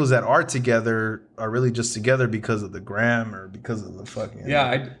 millennials that are together are really just together because of the gram or because of the fucking.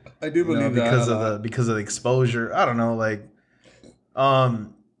 Yeah, I do believe that because of the exposure. I don't know, like,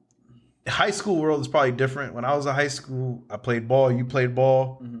 high school world is probably different. When I was in high school, I played ball. You played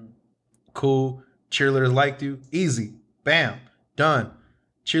ball. Mm-hmm. Cool. Cheerleaders liked you. Easy. Bam. Done.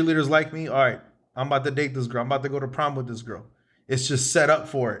 Cheerleaders like me. All right. I'm about to date this girl. I'm about to go to prom with this girl. It's just set up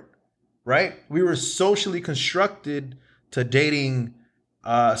for it. Right? We were socially constructed to dating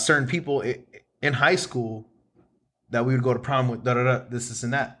certain people in high school that we would go to prom with, this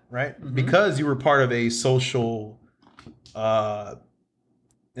and that. Right? Mm-hmm. Because you were part of a social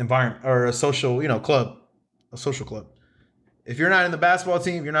environment or a social, you know, club, a social club. If you're not in the basketball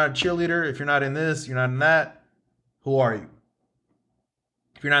team, if you're not a cheerleader, if you're not in this, you're not in that, who are you?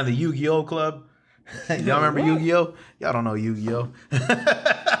 If you're not in the Yu-Gi-Oh club, y'all remember Yu-Gi-Oh? Y'all don't know Yu-Gi-Oh.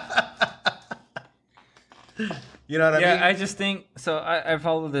 You know what I mean? Yeah, I just think, so I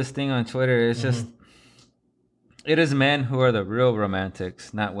follow this thing on Twitter. It's just, it is men who are the real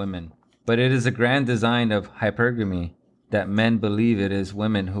romantics, not women. But it is a grand design of hypergamy that men believe it is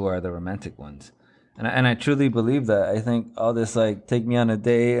women who are the romantic ones. And I truly believe that. I think all this, like, take me on a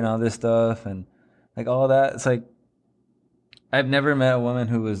date and all this stuff and, like, all that, it's like, I've never met a woman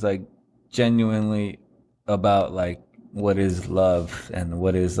who was, like, genuinely about, like, what is love and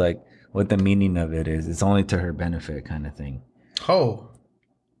what is, like, what the meaning of it is. It's only to her benefit kind of thing. Oh.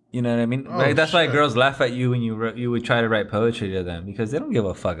 You know what I mean? Oh, Like, that's why shit. girls laugh at you when you would try to write poetry to them because they don't give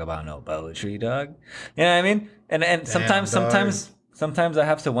a fuck about no poetry, dog. You know what I mean? And Damn, sometimes I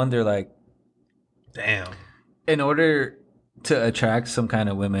have to wonder, like, Damn. in order to attract some kind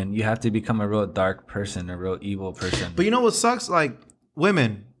of women, you have to become a real dark person, a real evil person. But you know what sucks? Like,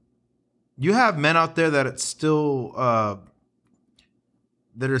 women, you have men out there that it's still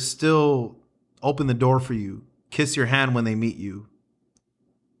that are still open the door for you, kiss your hand when they meet you.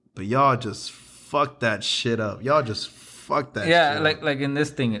 But y'all just fuck that shit up. Y'all just fuck that shit up. like in this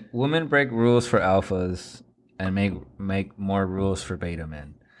thing, women break rules for alphas and make more rules for beta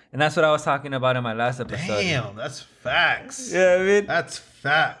men. And that's what I was talking about in my last episode. Damn, that's facts. Yeah, I mean, That's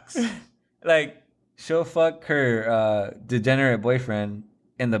facts. like, she'll fuck her degenerate boyfriend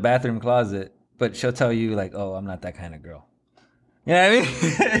in the bathroom closet, but she'll tell you, like, oh, I'm not that kind of girl. You know what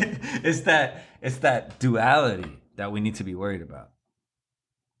I mean? it's that duality that we need to be worried about.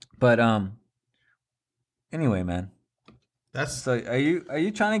 But anyway, man. That's So are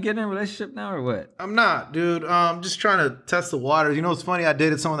you trying to get in a relationship now or what? I'm not, dude. I'm just trying to test the waters. You know what's funny? I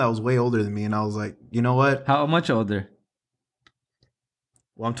dated someone that was way older than me, and I was like, you know what? How much older?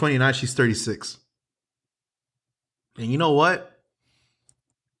 Well, I'm 29. She's 36. And you know what?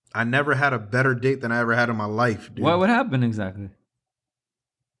 I never had a better date than I ever had in my life, dude. What happened exactly?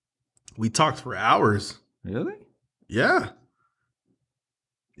 We talked for hours. Really? Yeah.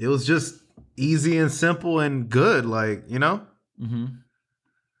 It was just easy and simple and good, like, you know? Mm-hmm.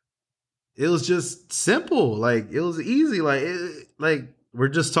 It was just simple. Like, it was easy. Like we're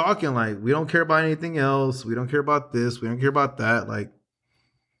just talking. Like, we don't care about anything else. We don't care about this. We don't care about that. Like,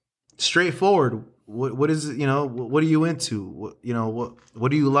 straightforward. What is it? You know, what are you into?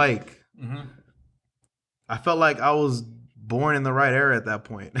 What do you like? Mm-hmm. I felt like I was born in the right era at that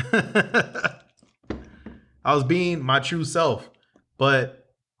point. I was being my true self. But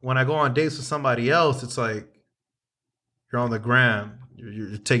when I go on dates with somebody else, it's like you're on the gram,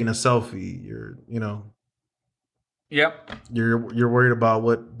 you're taking a selfie, Yep. you're worried about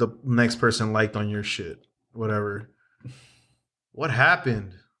what the next person liked on your shit, whatever. What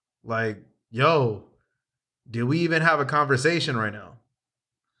happened? Like, yo, did we even have a conversation right now?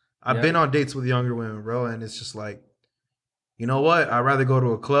 I've been on dates with younger women, bro, and it's just like, you know what? I'd rather go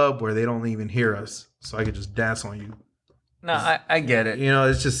to a club where they don't even hear us, so I could just dance on you. No, I get it. You know,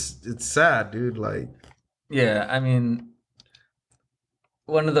 it's sad, dude. Like, Yeah, I mean,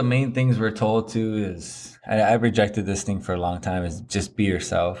 one of the main things we're told to is, I've rejected this thing for a long time, is just be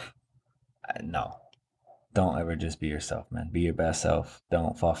yourself. No, don't ever just be yourself, man. Be your best self.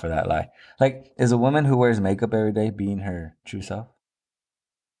 Don't fall for that lie. Like, is a woman who wears makeup every day being her true self?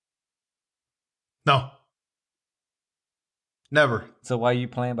 no. Never. So why are you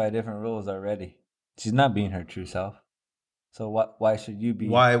playing by different rules already? She's not being her true self. So why should you be?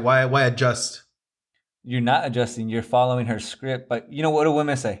 Why adjust? You're not adjusting. You're following her script. But you know what do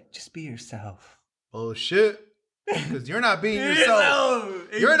women say? Just be yourself. Oh, shit. Because you're not being yourself.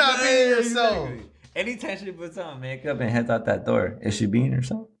 You're not being yourself. Exactly. Anytime she puts on makeup and heads out that door, is she being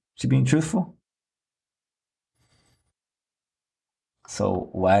herself? She being truthful? So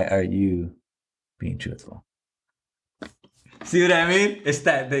why are you being truthful? See what I mean? It's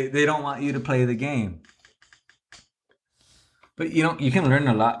that they don't want you to play the game. But you can learn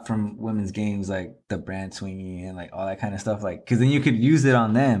a lot from women's games, like the brand swinging and like all that kind of stuff. Like, because then you could use it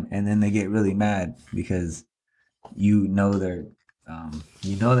on them, and then they get really mad because you know their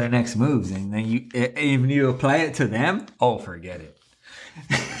next moves, and then you apply it to them. Oh, forget it.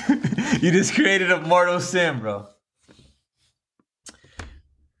 You just created a mortal sin, bro.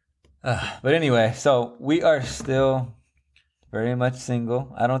 But anyway, so we are still very much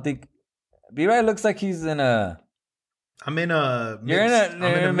single. I don't think B-Right looks like he's in a. I'm in a mixed,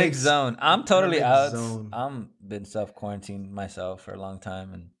 You're in a mixed zone. I'm totally out. zone. I'm been self-quarantined myself for a long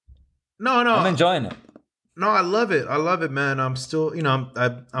time, and No, I'm enjoying it. No, I love it. I love it, man. I'm still,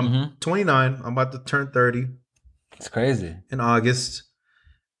 I'm 29. I'm about to turn 30 It's crazy. in August.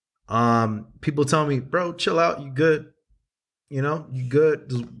 People tell me, bro, chill out. You good? You know, you good?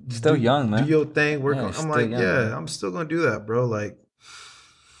 Just Still young, man. Do your thing. Work Yeah, on. I'm still like, young, yeah, man. I'm still gonna do that, bro. Like,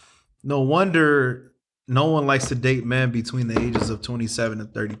 no wonder no one likes to date men between the ages of 27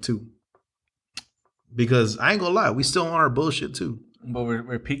 and 32. Because I ain't gonna lie, we still on our bullshit too. But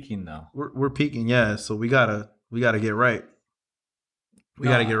we're peaking though. We're peaking, yeah. So we gotta get right. We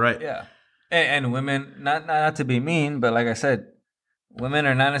gotta get right. Yeah. And women, not to be mean, but like I said, women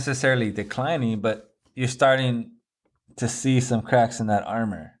are not necessarily declining, but you're starting to see some cracks in that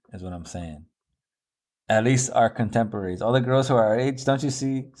armor, is what I'm saying. At least our contemporaries. All the girls who are our age, don't you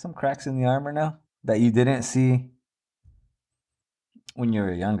see some cracks in the armor now that you didn't see when you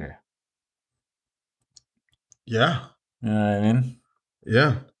were younger. Yeah. You know what I mean?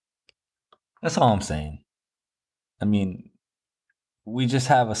 Yeah. That's all I'm saying. I mean, we just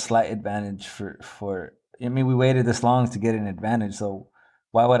have a slight advantage for. I mean, we waited this long to get an advantage, so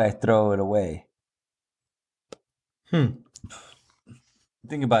why would I throw it away?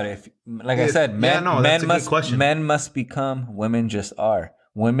 Think about it. If, like I said, men that's a good question. men must become. Women just are.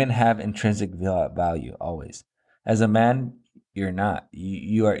 Women have intrinsic value always. As a man, you're not.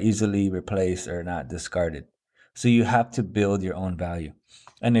 You are easily replaced or not discarded. So you have to build your own value.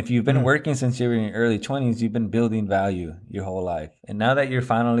 And if you've been working since you were in your early 20s, you've been building value your whole life. And now that you're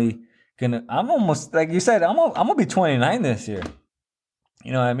finally gonna, I'm almost like you said, I'm gonna be 29 this year.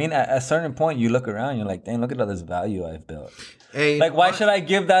 You know what I mean? At a certain point, you look around, you're like, dang, look at all this value I've built. Hey, like, why should I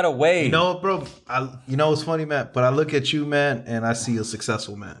give that away? You know, bro. You know what's funny, man? But I look at you, man, and I see a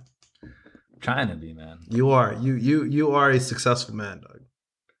successful man. Trying to be, man. You are. You are a successful man, dog.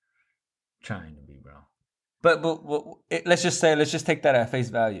 Trying to be, bro. But let's just take that at face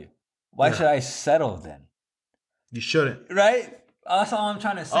value. Why should I settle then? You shouldn't. Right? That's all I'm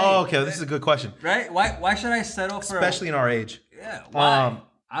trying to say. Oh, okay. This is a good question. Right? Why should I settle for? Especially in our age. Yeah. Why?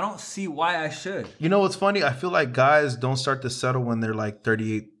 I don't see why I should. You know what's funny? I feel like guys don't start to settle when they're like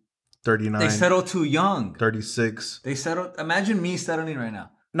 38, 39. They settle too young. 36. They settle. Imagine me settling right now.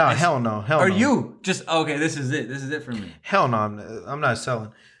 No, hell no. Hell or no. you. Just, okay, this is it. This is it for me. Hell no. I'm not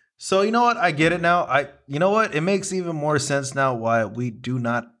selling. So you know what? I get it now. You know what? It makes even more sense now why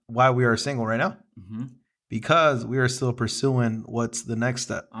we are single right now. Mm-hmm. Because we are still pursuing what's the next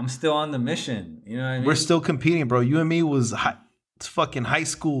step. I'm still on the mission. You know what I mean? We're still competing, bro. You and me was fucking high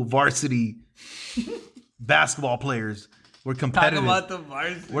school varsity basketball players. We're competitive. Talk about the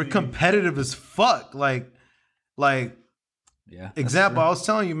varsity. We're competitive as fuck. Like, yeah. Example, I was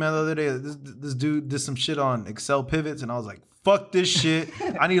telling you, man, the other day, this dude did some shit on Excel pivots, and I was like, fuck this shit.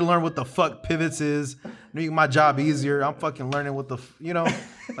 I need to learn what the fuck pivots is. Make my job easier. I'm fucking learning what the,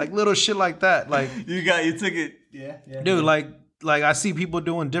 like little shit like that. Like you took it. Yeah. Dude, like I see people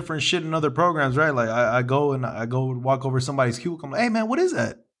doing different shit in other programs, right? Like I go walk over somebody's cubicle. I'm like, hey man, what is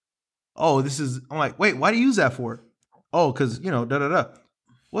that? Oh, I'm like, wait, why do you use that for? Oh, cause da.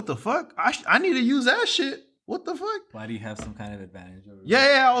 What the fuck? I need to use that shit. What the fuck? Why do you have some kind of advantage over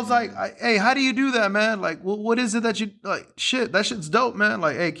Yeah. I was like, hey, how do you do that, man? Like, what is it that you like? Shit, that shit's dope, man.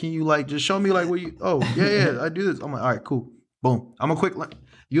 Like, hey, can you like just show me like what you? Oh, yeah, I do this. I'm like, all right, cool, boom. I'm a quick.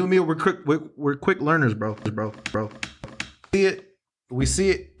 You and me, we're quick learners, bro. We see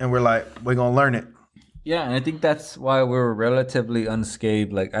it, and we're like, we're gonna learn it. Yeah, and I think that's why we're relatively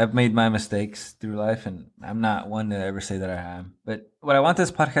unscathed. Like, I've made my mistakes through life, and I'm not one to ever say that I am. But what I want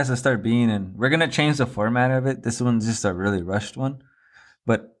this podcast to start being, and we're gonna change the format of it. This one's just a really rushed one,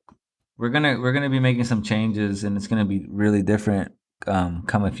 but we're gonna be making some changes, and it's gonna be really different come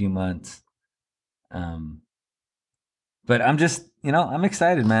a few months. But I'm just, I'm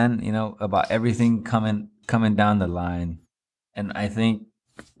excited, man. About everything coming down the line, and I think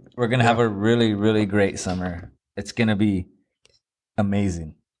we're going to have a really, really great summer. It's going to be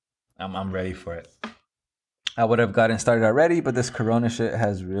amazing. I'm ready for it. I would have gotten started already, but this Corona shit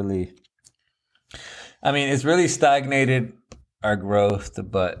has really, it's really stagnated our growth,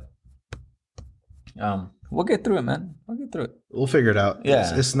 but we'll get through it, man. We'll get through it. We'll figure it out.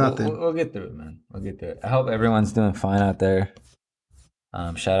 Yeah. It's nothing. We'll get through it, man. We'll get through it. I hope everyone's doing fine out there.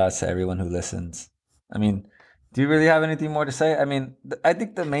 Shout out to everyone who listens. Do you really have anything more to say? I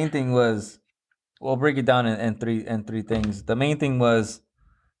think the main thing was, we'll break it down in three things. The main thing was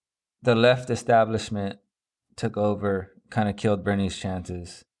the left establishment took over, kind of killed Bernie's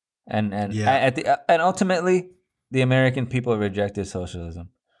chances, and ultimately the American people rejected socialism,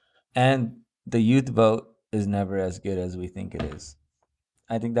 and the youth vote is never as good as we think it is.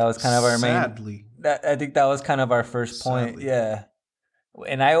 I think that was kind of our Sadly. I think that was kind of our first point. Sadly. Yeah.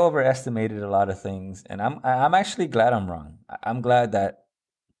 And I overestimated a lot of things, and I'm actually glad I'm wrong. I'm glad that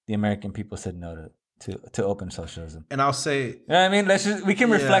the American people said no to open socialism. And I'll say, you know what I mean? We can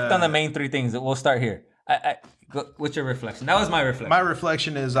reflect on the main three things. We'll start here. What's your reflection? That was my reflection. My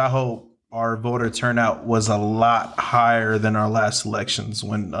reflection is, I hope our voter turnout was a lot higher than our last elections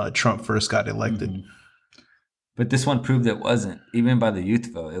when Trump first got elected. Mm-hmm. But this one proved it wasn't. Even by the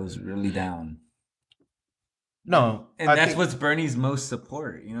youth vote, it was really down. No, and that's what's Bernie's most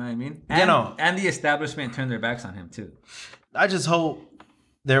support. You know what I mean? And the establishment turned their backs on him too. I just hope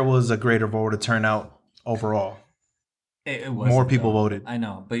there was a greater voter turnout overall. It more people voted. I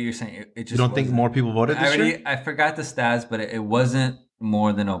know, but you're saying it just. You don't think more people voted this year? I forgot the stats, but it wasn't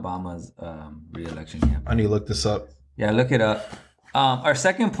more than Obama's re-election campaign. I need to look this up. Yeah, look it up. Our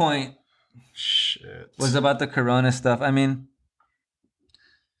second point was about the Corona stuff.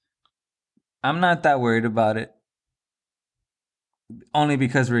 I'm not that worried about it. Only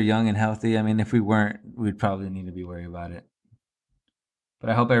because we're young and healthy. I mean, if we weren't, we'd probably need to be worried about it. But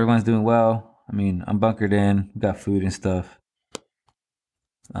I hope everyone's doing well. I mean, I'm bunkered in, got food and stuff.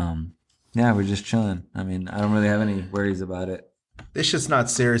 Yeah, we're just chilling. I mean, I don't really have any worries about it. This shit's not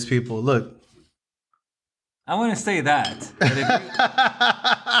serious, people. Look. I wouldn't say that. But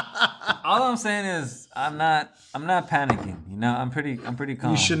all I'm saying is I'm not panicking. You know, I'm pretty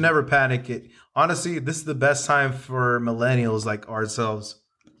calm. You should never panic it. Honestly, this is the best time for millennials like ourselves.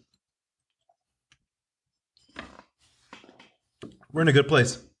 We're in a good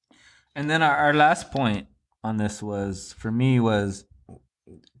place. And then our last point on this was, for me, was,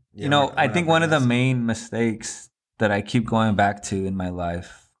 you know, I think one of the main mistakes that I keep going back to in my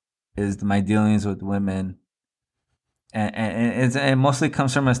life is my dealings with women. And it mostly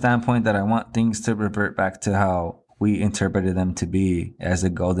comes from a standpoint that I want things to revert back to how we interpreted them to be, as the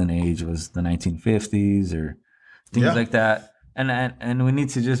golden age was the 1950s or things like that. And we need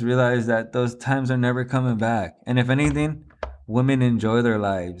to just realize that those times are never coming back. And if anything, women enjoy their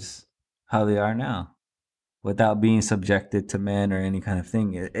lives how they are now, without being subjected to men or any kind of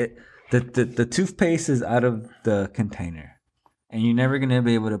thing. The toothpaste is out of the container, and you're never gonna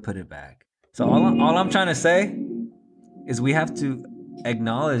be able to put it back. So all I'm trying to say is we have to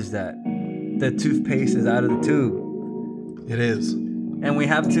acknowledge that the toothpaste is out of the tube. It is. And we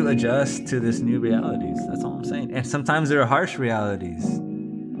have to adjust to this new realities. That's all I'm saying. And sometimes they're harsh realities.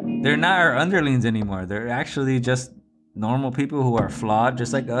 They're not our underlings anymore. They're actually just normal people who are flawed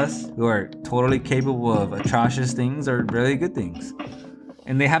just like us, who are totally capable of atrocious things or really good things.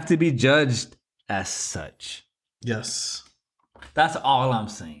 And they have to be judged as such. Yes. That's all I'm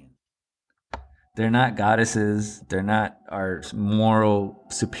saying. They're not goddesses. They're not our moral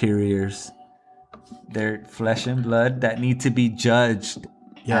superiors. They're flesh and blood that need to be judged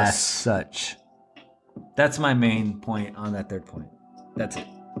as such. That's my main point on that third point. That's it.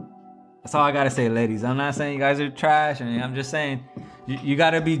 That's all I gotta say, ladies. I'm not saying you guys are trash. I'm just saying you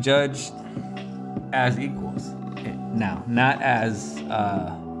gotta be judged as equals. Now, not as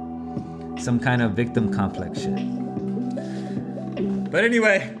some kind of victim complex shit. But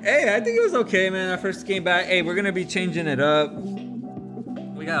anyway, hey, I think it was okay, man. I first came back. Hey, we're gonna be changing it up.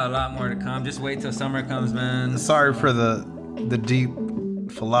 We got a lot more to come. Just wait till summer comes, man. Sorry for the deep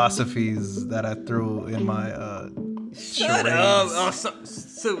philosophies that I threw in my Shut up.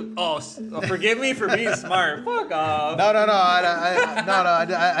 Forgive me for being smart. Fuck off. No.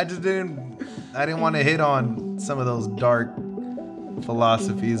 I just didn't want to hit on some of those dark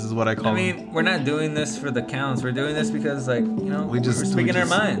philosophies, is what I call them. I mean, we're not doing this for the counts. We're doing this because, like, you know, we're speaking our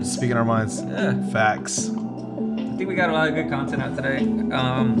minds. Speaking our minds. Yeah. Facts. I think we got a lot of good content out today.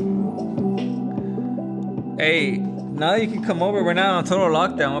 Hey, now that you can come over, we're not on total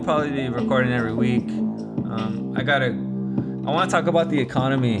lockdown. We'll probably be recording every week. I want to talk about the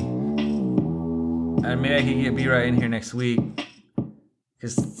economy. And maybe I can get B-Right in here next week.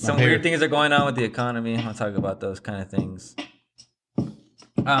 Because some weird things are going on with the economy. I want to talk about those kind of things.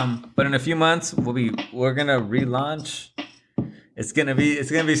 But in a few months, we're gonna relaunch. It's gonna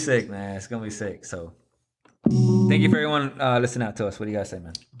be sick, man. It's gonna be sick. So thank you for everyone listening out to us. What do you guys say,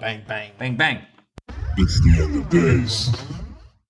 man? Bang, bang. Bang, bang. It's the end of days.